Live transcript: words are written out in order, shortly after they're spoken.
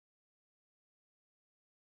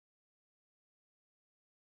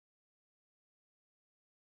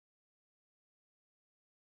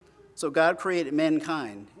So God created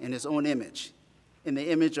mankind in his own image. In the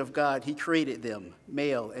image of God, he created them.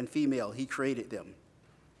 Male and female, he created them.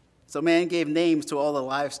 So man gave names to all the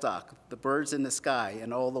livestock, the birds in the sky,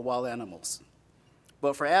 and all the wild animals.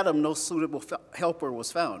 But for Adam, no suitable helper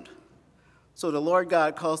was found. So the Lord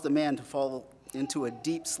God caused the man to fall into a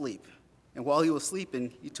deep sleep. And while he was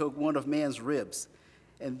sleeping, he took one of man's ribs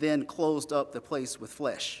and then closed up the place with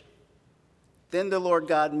flesh. Then the Lord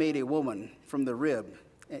God made a woman from the rib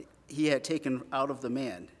he had taken out of the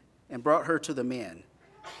man and brought her to the man.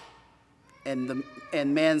 And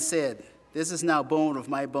man said, "This is now bone of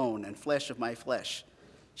my bone and flesh of my flesh.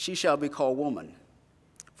 She shall be called woman,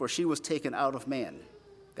 for she was taken out of man.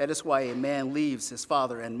 That is why a man leaves his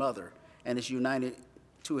father and mother and is united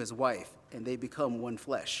to his wife, and they become one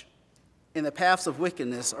flesh. In the paths of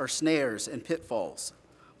wickedness are snares and pitfalls,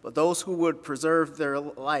 but those who would preserve their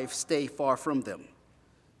life stay far from them.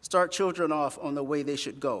 Start children off on the way they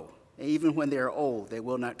should go, and even when they are old, they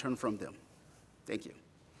will not turn from them." Thank you.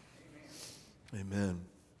 Amen.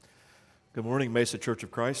 Good morning, Mesa Church of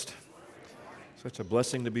Christ. Such a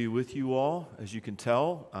blessing to be with you all. As you can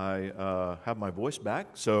tell, I have my voice back,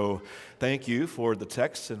 so thank you for the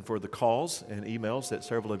texts and for the calls and emails that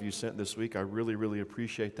several of you sent this week. I really, really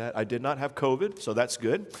appreciate that. I did not have COVID, so that's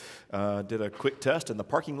good. Did a quick test in the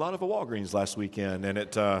parking lot of a Walgreens last weekend, and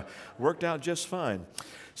it worked out just fine.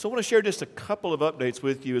 So I want to share just a couple of updates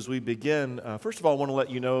with you as we begin. First of all, I want to let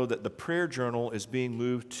you know that the prayer journal is being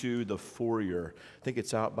moved to the foyer. I think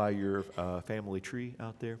it's out by your family tree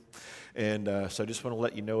out there. And so I just want to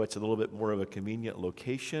let you know it's a little bit more of a convenient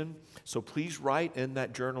location. So please write in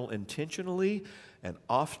that journal intentionally and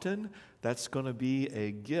often. That's going to be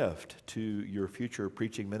a gift to your future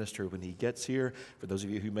preaching minister when he gets here. For those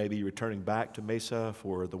of you who may be returning back to Mesa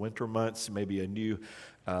for the winter months, maybe a new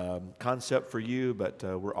concept for you, but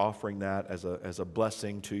we're offering that as a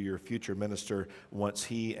blessing to your future minister once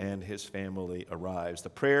he and his family arrives.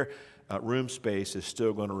 The prayer room space is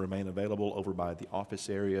still going to remain available over by the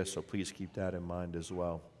office area, so please keep that in mind as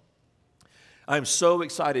well. I'm so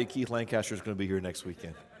excited Keith Lancaster is going to be here next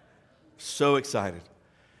weekend. So excited.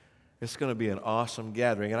 It's going to be an awesome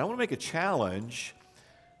gathering. And I want to make a challenge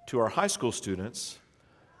to our high school students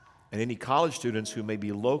and any college students who may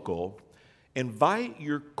be local. Invite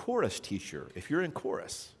your chorus teacher. If you're in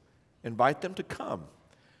chorus, invite them to come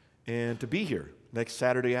and to be here next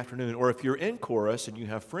Saturday afternoon. Or if you're in chorus and you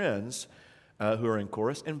have friends who are in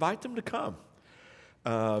chorus, invite them to come.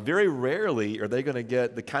 Very rarely are they going to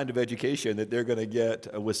get the kind of education that they're going to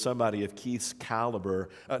get with somebody of Keith's caliber.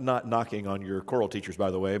 Not knocking on your choral teachers, by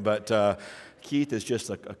the way, but Keith is just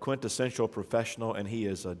a quintessential professional, and he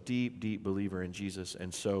is a deep, deep believer in Jesus.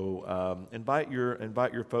 And so invite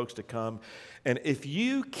your folks to come. And if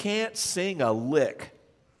you can't sing a lick,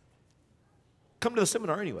 come to the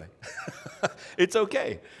seminar anyway. It's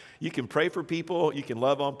okay. You can pray for people, you can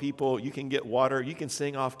love on people, you can get water, you can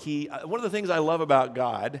sing off key. One of the things I love about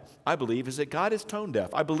God, I believe, is that God is tone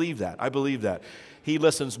deaf. I believe that. He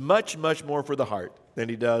listens much, much more for the heart than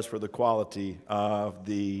he does for the quality of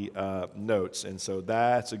the notes, and so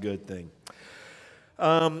that's a good thing.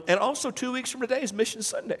 And also 2 weeks from today is Mission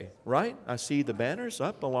Sunday, right? I see the banners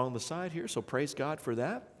up along the side here, so praise God for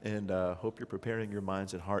that. And hope you're preparing your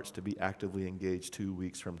minds and hearts to be actively engaged 2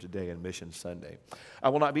 weeks from today in Mission Sunday. I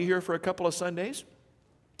will not be here for a couple of Sundays.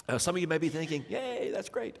 Some of you may be thinking, yay, that's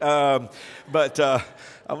great. But I'm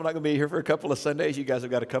not going to be here for a couple of Sundays. You guys have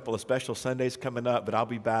got a couple of special Sundays coming up, but I'll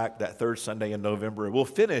be back that third Sunday in November. We'll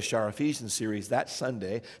finish our Ephesians series that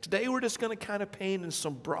Sunday. Today we're just going to kind of paint in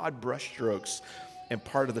some broad brushstrokes and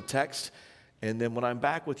part of the text. And then when I'm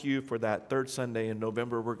back with you for that third Sunday in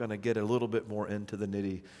November, we're going to get a little bit more into the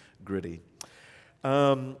nitty-gritty.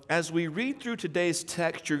 As we read through today's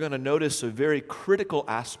text, you're going to notice a very critical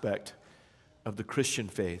aspect of the Christian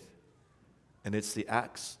faith, and it's the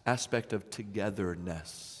aspect of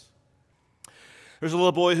togetherness. There's a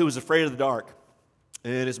little boy who was afraid of the dark,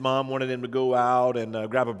 and his mom wanted him to go out and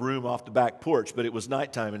grab a broom off the back porch, but it was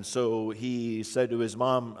nighttime, and so he said to his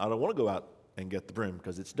mom, "I don't want to go out and get the broom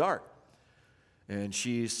because it's dark." And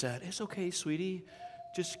she said, "It's okay, sweetie.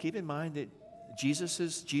 Just keep in mind that Jesus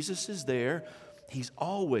is there. He's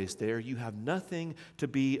always there. You have nothing to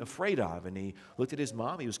be afraid of." And he looked at his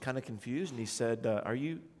mom. He was kind of confused, and he said, Are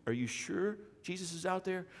you sure Jesus is out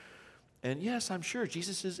there?" "And yes, I'm sure.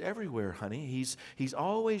 Jesus is everywhere, honey. He's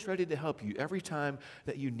always ready to help you every time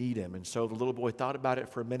that you need him." And so the little boy thought about it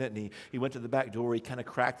for a minute, and he went to the back door. He kind of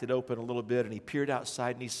cracked it open a little bit, and he peered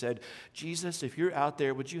outside, and he said, "Jesus, if you're out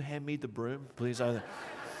there, would you hand me the broom, please?" I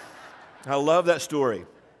love that story.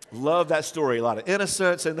 Love that story. A lot of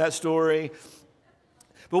innocence in that story.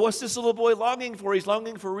 But what's this little boy longing for? He's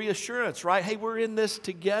longing for reassurance, right? Hey, we're in this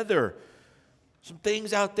together. Some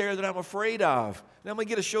things out there that I'm afraid of. And I'm going to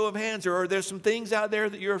get a show of hands. Or are there some things out there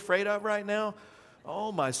that you're afraid of right now?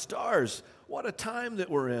 Oh, my stars. What a time that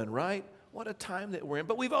we're in, right? What a time that we're in.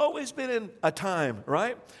 But we've always been in a time,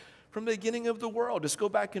 right? From the beginning of the world. Just go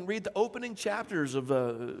back and read the opening chapters of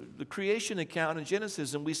the creation account in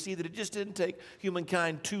Genesis, and we see that it just didn't take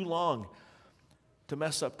humankind too long to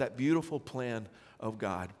mess up that beautiful plan of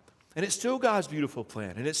God. And it's still God's beautiful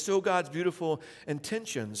plan, and it's still God's beautiful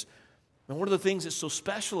intentions. And one of the things that's so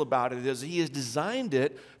special about it is He has designed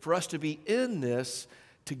it for us to be in this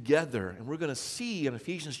together. And we're going to see in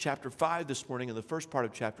Ephesians chapter 5 this morning, in the first part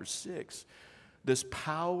of chapter 6, this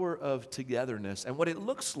power of togetherness and what it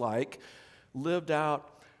looks like lived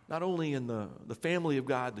out not only in the family of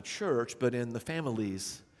God, the church, but in the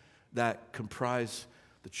families that comprise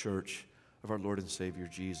the church of our Lord and Savior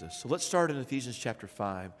Jesus. So let's start in Ephesians chapter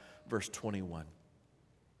 5, verse 21.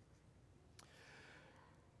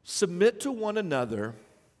 Submit to one another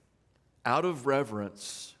out of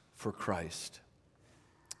reverence for Christ.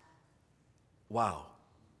 Wow.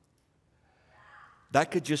 That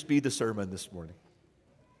could just be the sermon this morning.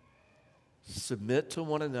 Submit to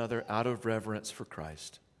one another out of reverence for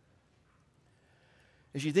Christ.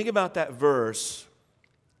 As you think about that verse,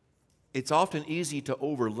 it's often easy to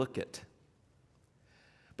overlook it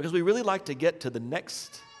because we really like to get to the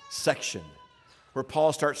next section where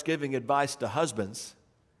Paul starts giving advice to husbands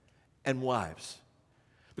and wives.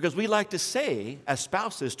 Because we like to say, as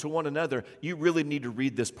spouses to one another, you really need to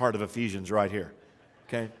read this part of Ephesians right here,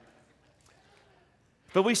 okay?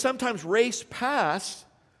 But we sometimes race past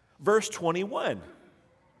verse 21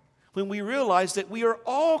 when we realize that we are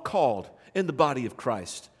all called in the body of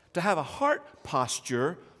Christ to have a heart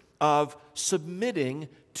posture of submitting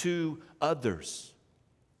to others.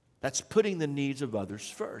 That's putting the needs of others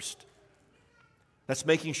first. That's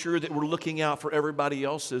making sure that we're looking out for everybody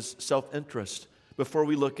else's self-interest before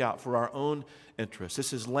we look out for our own interests.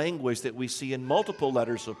 This is language that we see in multiple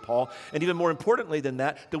letters of Paul, and even more importantly than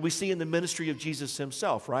that we see in the ministry of Jesus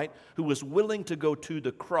himself, right? Who was willing to go to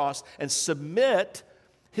the cross and submit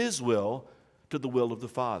his will to the will of the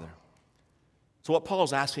Father. So what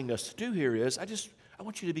Paul's asking us to do here is, I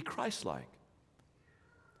want you to be Christ-like.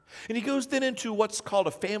 And he goes then into what's called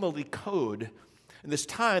a family code. In this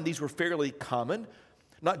time, these were fairly common,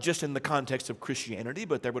 not just in the context of Christianity,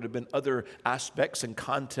 but there would have been other aspects and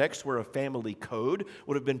contexts where a family code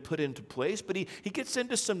would have been put into place. But he gets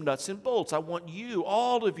into some nuts and bolts. I want you,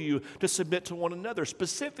 all of you, to submit to one another,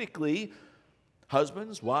 specifically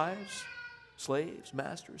husbands, wives, slaves,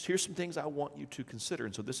 masters. Here's some things I want you to consider.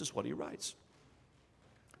 And so this is what he writes.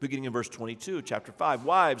 Beginning in verse 22, chapter 5.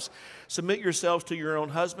 Wives, submit yourselves to your own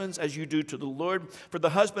husbands as you do to the Lord. For the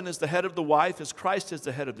husband is the head of the wife, as Christ is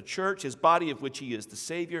the head of the church, his body of which he is the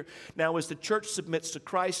Savior. Now as the church submits to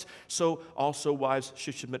Christ, so also wives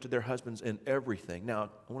should submit to their husbands in everything. Now,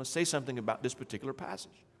 I want to say something about this particular passage.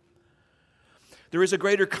 There is a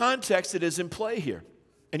greater context that is in play here.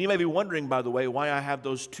 And you may be wondering, by the way, why I have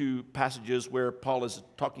those two passages where Paul is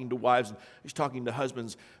talking to wives and he's talking to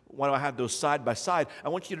husbands. Why do I have those side by side? I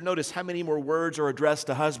want you to notice how many more words are addressed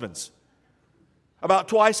to husbands. About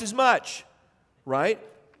twice as much, right?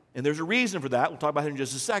 And there's a reason for that. We'll talk about it in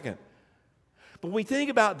just a second. But when we think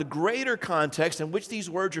about the greater context in which these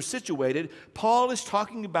words are situated, Paul is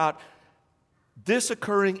talking about this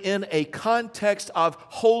occurring in a context of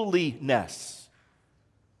holiness.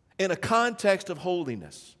 In a context of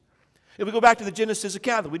holiness. If we go back to the Genesis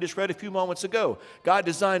account that we just read a few moments ago, God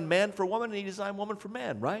designed man for woman and he designed woman for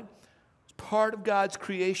man, right? It's part of God's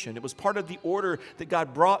creation. It was part of the order that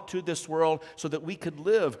God brought to this world so that we could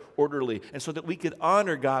live orderly and so that we could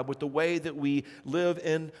honor God with the way that we live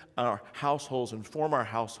in our households and form our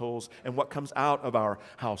households and what comes out of our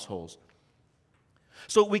households.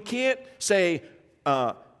 So we can't say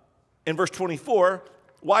in verse 24,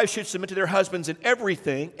 wives should submit to their husbands in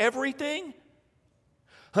everything. Everything?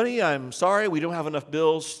 Honey, I'm sorry, we don't have enough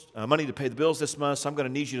money to pay the bills this month, so I'm going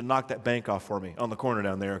to need you to knock that bank off for me on the corner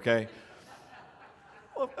down there, okay?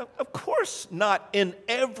 Well, of course not in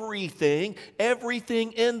everything.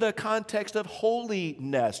 Everything in the context of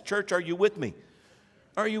holiness. Church, are you with me?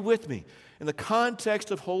 Are you with me? In the context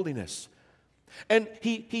of holiness. And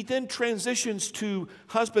he then transitions to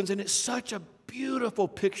husbands, and it's such a beautiful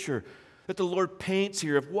picture that the Lord paints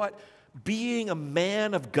here of what being a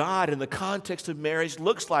man of God in the context of marriage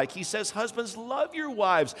looks like. He says, husbands, love your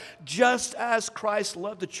wives just as Christ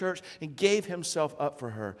loved the church and gave himself up for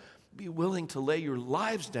her. Be willing to lay your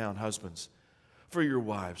lives down, husbands, for your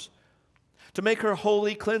wives. To make her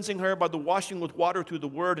holy, cleansing her by the washing with water through the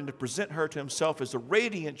word, and to present her to himself as a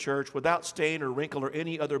radiant church without stain or wrinkle or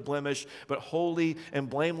any other blemish, but holy and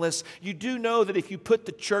blameless. You do know that if you put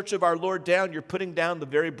the church of our Lord down, you're putting down the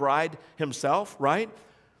very bride himself, right?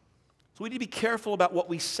 So we need to be careful about what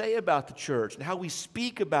we say about the church and how we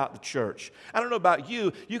speak about the church. I don't know about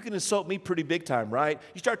you. You can insult me pretty big time, right?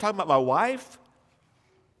 You start talking about my wife,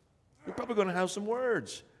 you're probably going to have some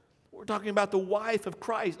words. We're talking about the wife of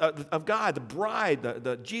Christ, of God, the bride,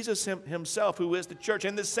 the Jesus himself, who is the church.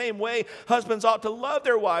 In the same way, husbands ought to love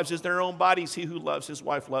their wives as their own bodies. He who loves his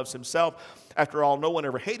wife loves himself. After all, no one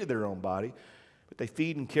ever hated their own body, but they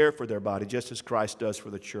feed and care for their body, just as Christ does for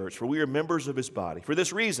the church. For we are members of his body. For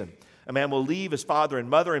this reason, a man will leave his father and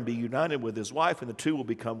mother and be united with his wife, and the two will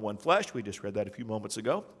become one flesh. We just read that a few moments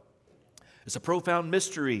ago. It's a profound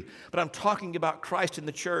mystery, but I'm talking about Christ in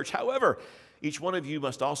the church. However, each one of you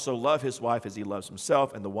must also love his wife as he loves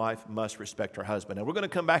himself, and the wife must respect her husband. And we're going to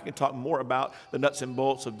come back and talk more about the nuts and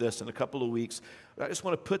bolts of this in a couple of weeks. But I just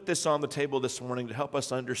want to put this on the table this morning to help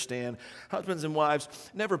us understand husbands and wives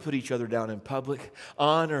never put each other down in public.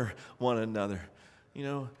 Honor one another. You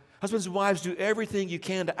know, husbands and wives, do everything you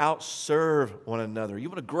can to outserve one another. You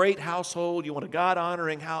want a great household, you want a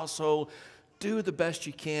God-honoring household, do the best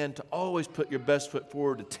you can to always put your best foot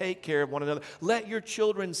forward, to take care of one another. Let your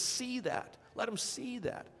children see that. Let them see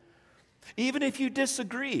that. Even if you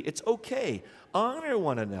disagree, it's okay. Honor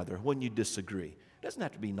one another when you disagree. It doesn't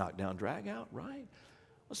have to be knocked down, drag out, right?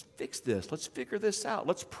 Let's fix this. Let's figure this out.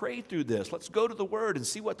 Let's pray through this. Let's go to the Word and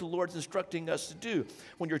see what the Lord's instructing us to do.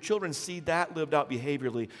 When your children see that lived out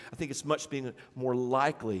behaviorally, I think it's much being more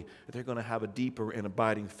likely that they're going to have a deeper and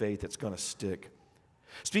abiding faith that's going to stick.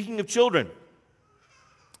 Speaking of children,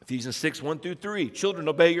 Ephesians 6, 1 through 3, children,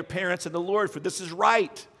 obey your parents in the Lord, for this is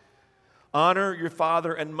right. Honor your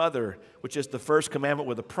father and mother, which is the first commandment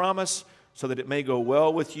with a promise, so that it may go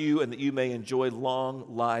well with you and that you may enjoy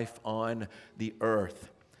long life on the earth.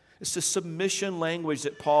 It's the submission language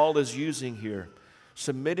that Paul is using here,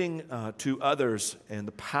 submitting to others and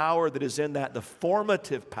the power that is in that, the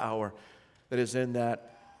formative power that is in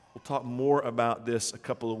that. We'll talk more about this a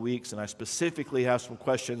couple of weeks, and I specifically have some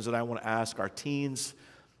questions that I want to ask our teens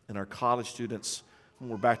and our college students when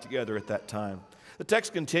we're back together at that time. The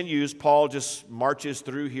text continues. Paul just marches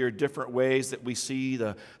through here different ways that we see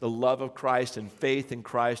the love of Christ and faith in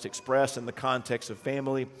Christ expressed in the context of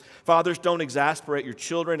family. Fathers, don't exasperate your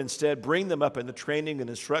children. Instead, bring them up in the training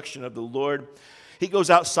and instruction of the Lord. He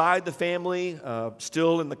goes outside the family,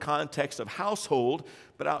 still in the context of household,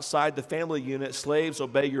 but outside the family unit. Slaves,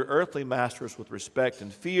 obey your earthly masters with respect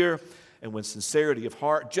and fear and with sincerity of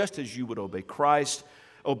heart, just as you would obey Christ.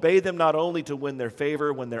 Obey them not only to win their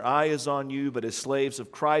favor when their eye is on you, but as slaves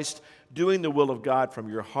of Christ, doing the will of God from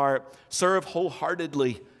your heart. Serve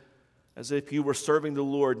wholeheartedly, as if you were serving the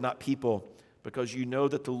Lord, not people, because you know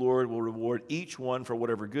that the Lord will reward each one for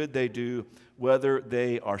whatever good they do, whether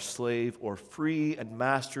they are slave or free, and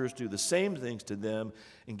masters do the same things to them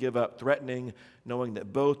and give up threatening, knowing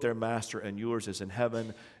that both their master and yours is in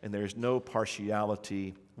heaven, and there is no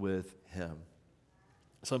partiality with him.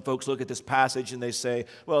 Some folks look at this passage and they say,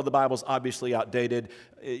 well, the Bible's obviously outdated.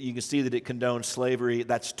 You can see that it condones slavery.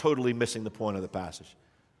 That's totally missing the point of the passage.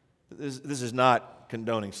 This is not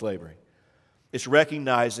condoning slavery. It's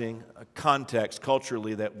recognizing a context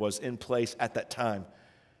culturally that was in place at that time.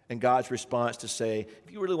 And God's response to say,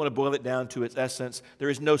 if you really want to boil it down to its essence, there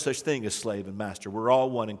is no such thing as slave and master. We're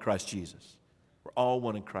all one in Christ Jesus. We're all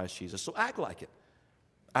one in Christ Jesus. So act like it.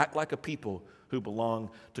 Act like a people who belong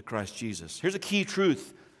to Christ Jesus. Here's a key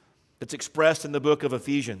truth that's expressed in the book of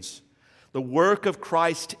Ephesians. The work of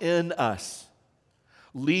Christ in us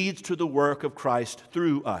leads to the work of Christ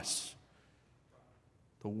through us.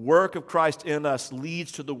 The work of Christ in us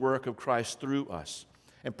leads to the work of Christ through us.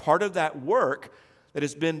 And part of that work that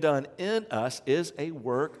has been done in us is a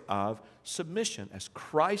work of submission. As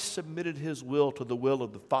Christ submitted his will to the will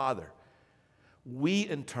of the Father, we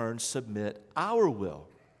in turn submit our will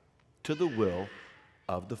to the will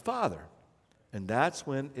of the Father. And that's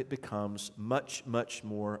when it becomes much, much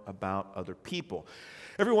more about other people.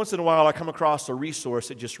 Every once in a while, I come across a resource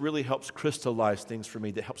that just really helps crystallize things for me,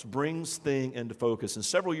 that helps bring things into focus. And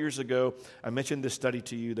several years ago, I mentioned this study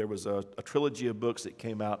to you. There was a trilogy of books that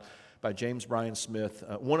came out by James Bryan Smith.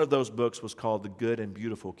 One of those books was called The Good and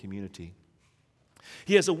Beautiful Community.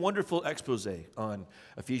 He has a wonderful expose on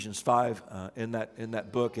Ephesians 5 in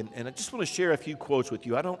that book, and I just want to share a few quotes with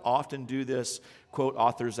you. I don't often do this, quote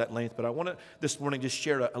authors at length, but I want to this morning just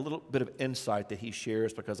share a little bit of insight that he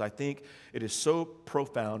shares, because I think it is so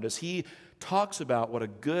profound as he talks about what a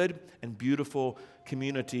good and beautiful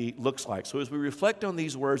community looks like. So as we reflect on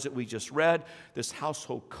these words that we just read, this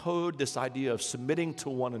household code, this idea of submitting to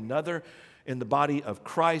one another in the body of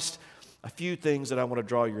Christ, a few things that I want to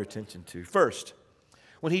draw your attention to. First,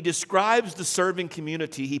 when he describes the serving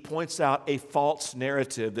community, he points out a false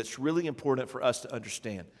narrative that's really important for us to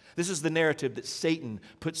understand. This is the narrative that Satan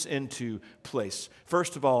puts into place.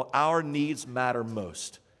 First of all, our needs matter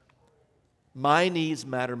most. My needs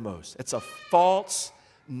matter most. It's a false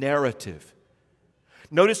narrative.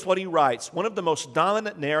 Notice what he writes. One of the most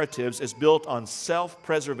dominant narratives is built on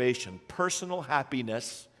self-preservation, personal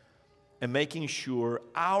happiness, and making sure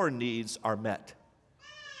our needs are met.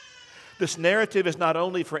 This narrative is not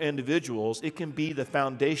only for individuals, it can be the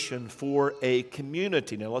foundation for a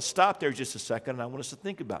community. Now, let's stop there just a second, and I want us to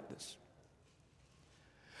think about this.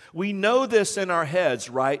 We know this in our heads,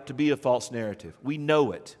 right, to be a false narrative. We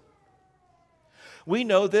know it. We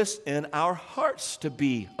know this in our hearts to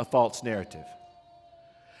be a false narrative.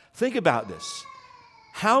 Think about this.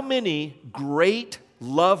 How many great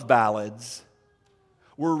love ballads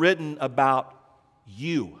were written about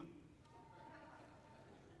you?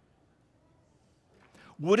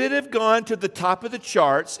 Would it have gone to the top of the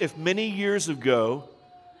charts if many years ago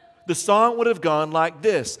the song would have gone like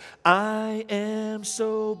this? I am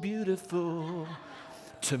so beautiful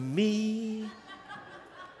to me.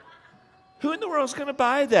 Who in the world is going to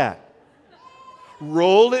buy that?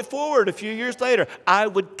 Roll it forward a few years later. I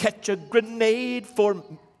would catch a grenade for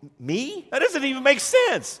me? That doesn't even make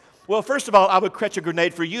sense. Well, first of all, I would catch a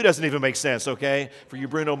grenade for you doesn't even make sense, okay? For you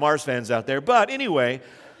Bruno Mars fans out there. But anyway,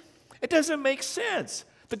 it doesn't make sense.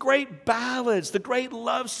 The great ballads, the great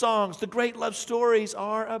love songs, the great love stories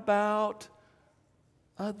are about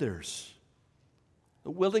others.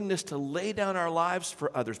 The willingness to lay down our lives for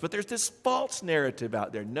others. But there's this false narrative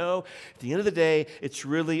out there. No, at the end of the day, it's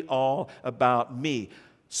really all about me.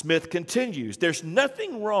 Smith continues, there's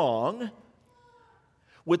nothing wrong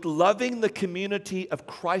with loving the community of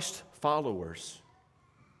Christ followers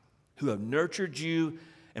who have nurtured you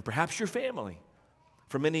and perhaps your family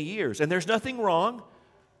for many years. And there's nothing wrong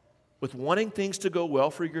with wanting things to go well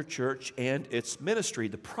for your church and its ministry.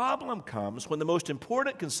 The problem comes when the most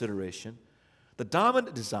important consideration, the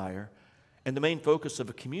dominant desire, and the main focus of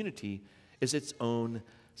a community is its own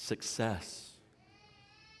success.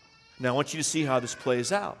 Now, I want you to see how this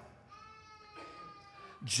plays out.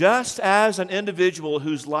 Just as an individual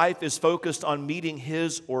whose life is focused on meeting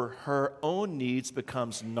his or her own needs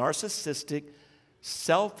becomes narcissistic,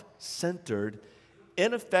 self-centered,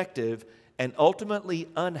 ineffective, and ultimately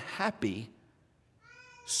unhappy,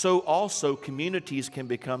 so also communities can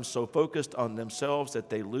become so focused on themselves that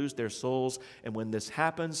they lose their souls. And when this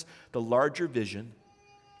happens, the larger vision,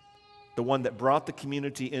 the one that brought the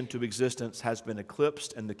community into existence, has been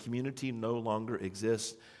eclipsed, and the community no longer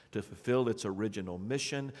exists to fulfill its original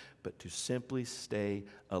mission, but to simply stay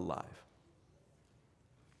alive.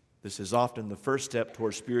 This is often the first step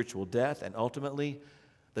towards spiritual death and ultimately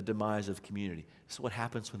the demise of community. This is what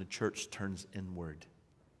happens when a church turns inward.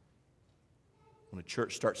 When a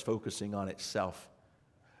church starts focusing on itself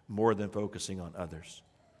more than focusing on others.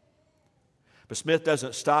 But Smith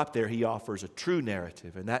doesn't stop there. He offers a true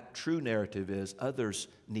narrative, and that true narrative is others'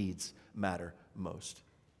 needs matter most.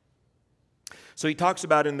 So he talks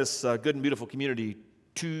about in this good and beautiful community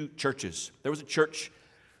 2 churches. There was a church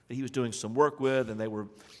that he was doing some work with, and they were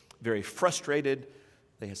very frustrated.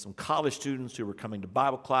 They had some college students who were coming to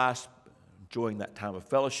Bible class, enjoying that time of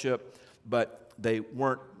fellowship, but they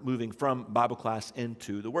weren't moving from Bible class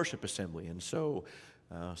into the worship assembly. And so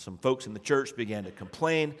some folks in the church began to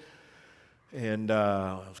complain, and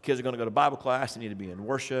kids are going to go to Bible class, they need to be in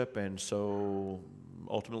worship, and so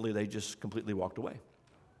ultimately they just completely walked away.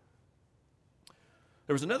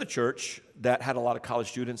 There was another church that had a lot of college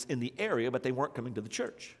students in the area, but they weren't coming to the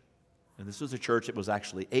church. And this was a church that was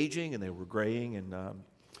actually aging, and they were graying, and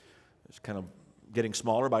it's kind of getting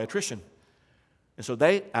smaller by attrition. And so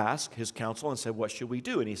they asked his counsel and said, what should we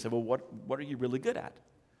do? And he said, well, what are you really good at?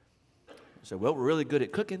 I said, well, we're really good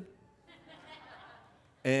at cooking.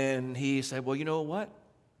 And he said, well, you know what?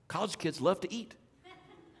 College kids love to eat.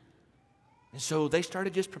 And so they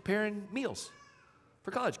started just preparing meals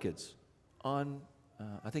for college kids on,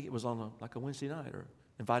 I think it was on like a Wednesday night, or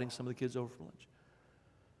inviting some of the kids over for lunch.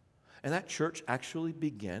 And that church actually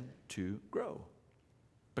began to grow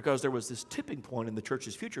because there was this tipping point in the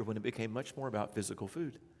church's future when it became much more about physical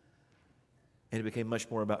food. And it became much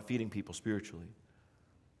more about feeding people spiritually.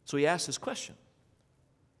 So he asked this question.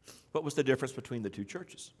 What was the difference between the 2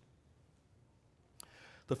 churches?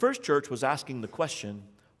 The first church was asking the question,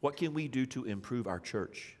 what can we do to improve our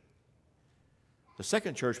church? The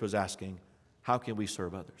second church was asking, how can we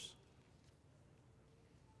serve others?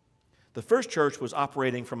 The first church was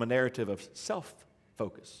operating from a narrative of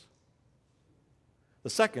self-focus. The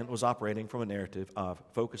second was operating from a narrative of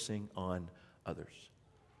focusing on others.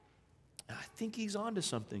 And I think he's on to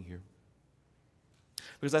something here.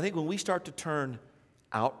 Because I think when we start to turn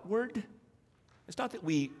outward, it's not that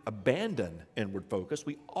we abandon inward focus.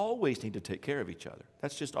 We always need to take care of each other.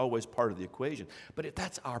 That's just always part of the equation. But if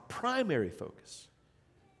that's our primary focus,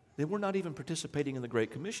 then we're not even participating in the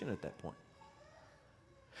Great Commission at that point.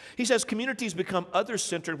 He says communities become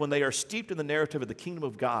other-centered when they are steeped in the narrative of the kingdom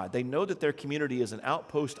of God. They know that their community is an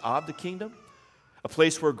outpost of the kingdom, a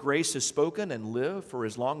place where grace is spoken and lived for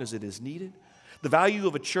as long as it is needed. The value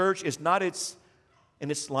of a church is not in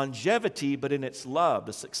its longevity, but in its love.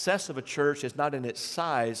 The success of a church is not in its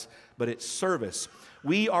size, but its service.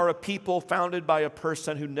 We are a people founded by a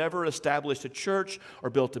person who never established a church or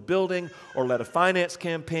built a building or led a finance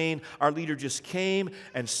campaign. Our leader just came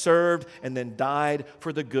and served and then died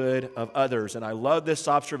for the good of others. And I love this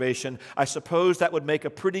observation. I suppose that would make a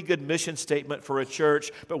pretty good mission statement for a church,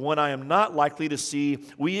 but one I am not likely to see.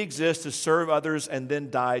 We exist to serve others and then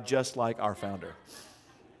die just like our founder.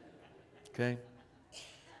 Okay?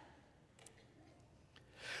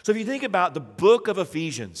 So if you think about the book of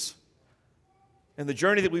Ephesians and the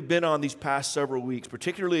journey that we've been on these past several weeks,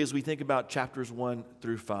 particularly as we think about chapters 1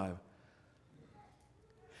 through 5,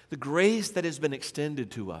 the grace that has been extended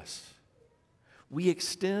to us, we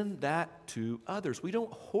extend that to others. We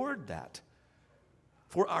don't hoard that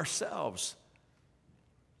for ourselves.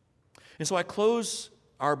 And so I close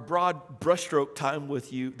our broad brushstroke time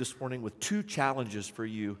with you this morning with two challenges for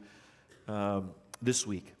you this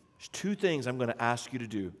week. There's two things I'm going to ask you to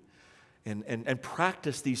do and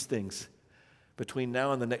practice these things between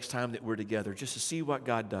now and the next time that we're together, just to see what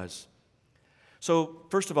God does. So,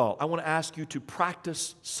 first of all, I want to ask you to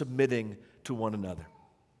practice submitting to one another.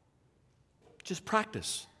 Just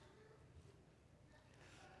practice.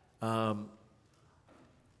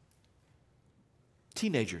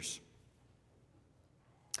 Teenagers,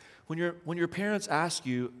 when your parents ask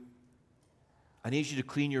you, I need you to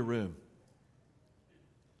clean your room,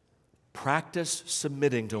 practice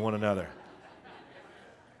submitting to one another.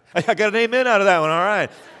 I got an amen out of that one, all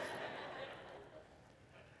right.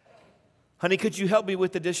 Honey, could you help me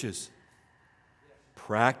with the dishes?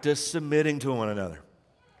 Practice submitting to one another.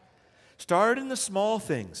 Start in the small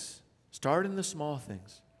things. Start in the small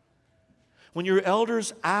things. When your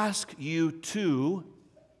elders ask you to,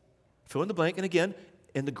 fill in the blank, and again,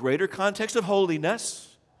 in the greater context of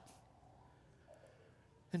holiness,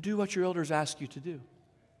 and do what your elders ask you to do.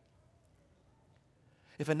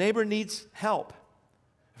 If a neighbor needs help,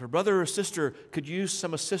 if a brother or sister could use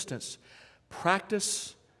some assistance,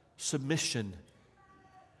 practice submission.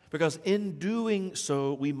 Because in doing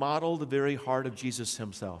so, we model the very heart of Jesus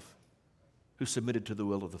himself, who submitted to the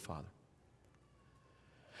will of the Father.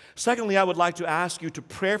 Secondly, I would like to ask you to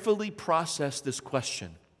prayerfully process this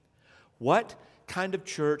question. What kind of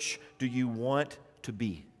church do you want to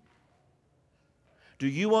be? Do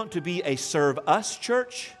you want to be a serve us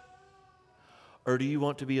church? Or do you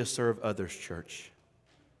want to be a serve others church?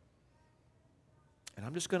 And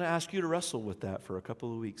I'm just going to ask you to wrestle with that for a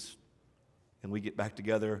couple of weeks. And we get back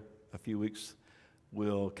together a few weeks,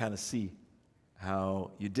 we'll kind of see how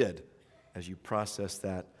you did as you process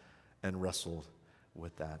that and wrestled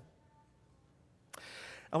with that.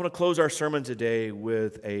 I want to close our sermon today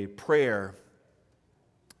with a prayer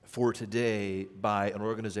for today by an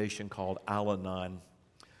organization called Al-Anon.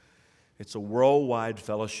 It's a worldwide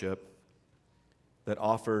fellowship that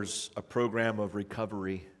offers a program of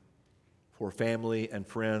recovery for family and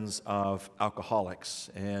friends of alcoholics.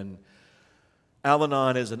 And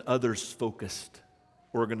Al-Anon is an others-focused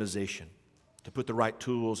organization to put the right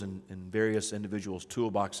tools in various individuals'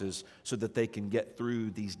 toolboxes so that they can get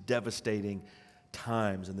through these devastating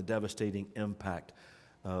times and the devastating impact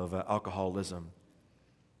of alcoholism.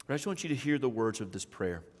 But I just want you to hear the words of this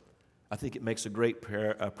prayer. I think it makes a great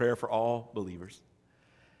prayer, a prayer for all believers.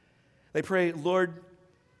 They pray, Lord,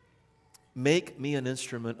 make me an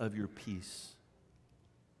instrument of your peace.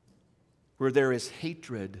 Where there is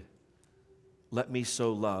hatred, let me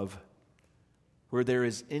sow love. Where there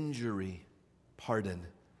is injury, pardon.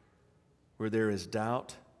 Where there is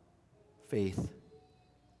doubt, faith.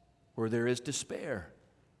 Where there is despair,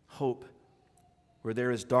 hope. Where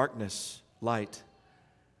there is darkness, light.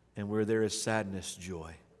 And where there is sadness,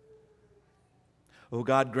 joy. O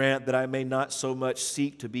God, grant that I may not so much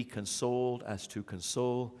seek to be consoled as to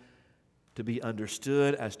console, to be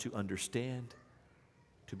understood as to understand,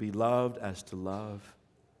 to be loved as to love.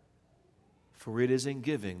 For it is in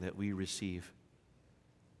giving that we receive,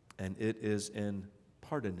 and it is in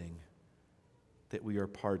pardoning that we are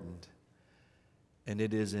pardoned. and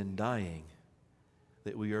it is in dying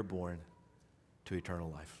that we are born to eternal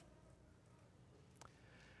life.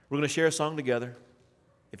 We're going to share a song together.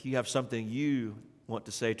 If you have something you want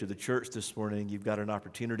to say to the church this morning, you've got an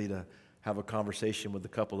opportunity to have a conversation with a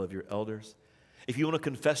couple of your elders. If you want to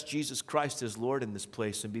confess Jesus Christ as Lord in this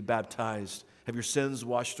place and be baptized, have your sins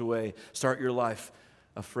washed away, start your life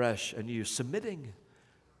afresh, anew, submitting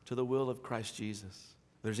to the will of Christ Jesus.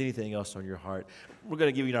 If there's anything else on your heart, we're going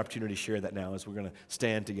to give you an opportunity to share that now as we're going to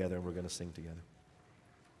stand together and we're going to sing together.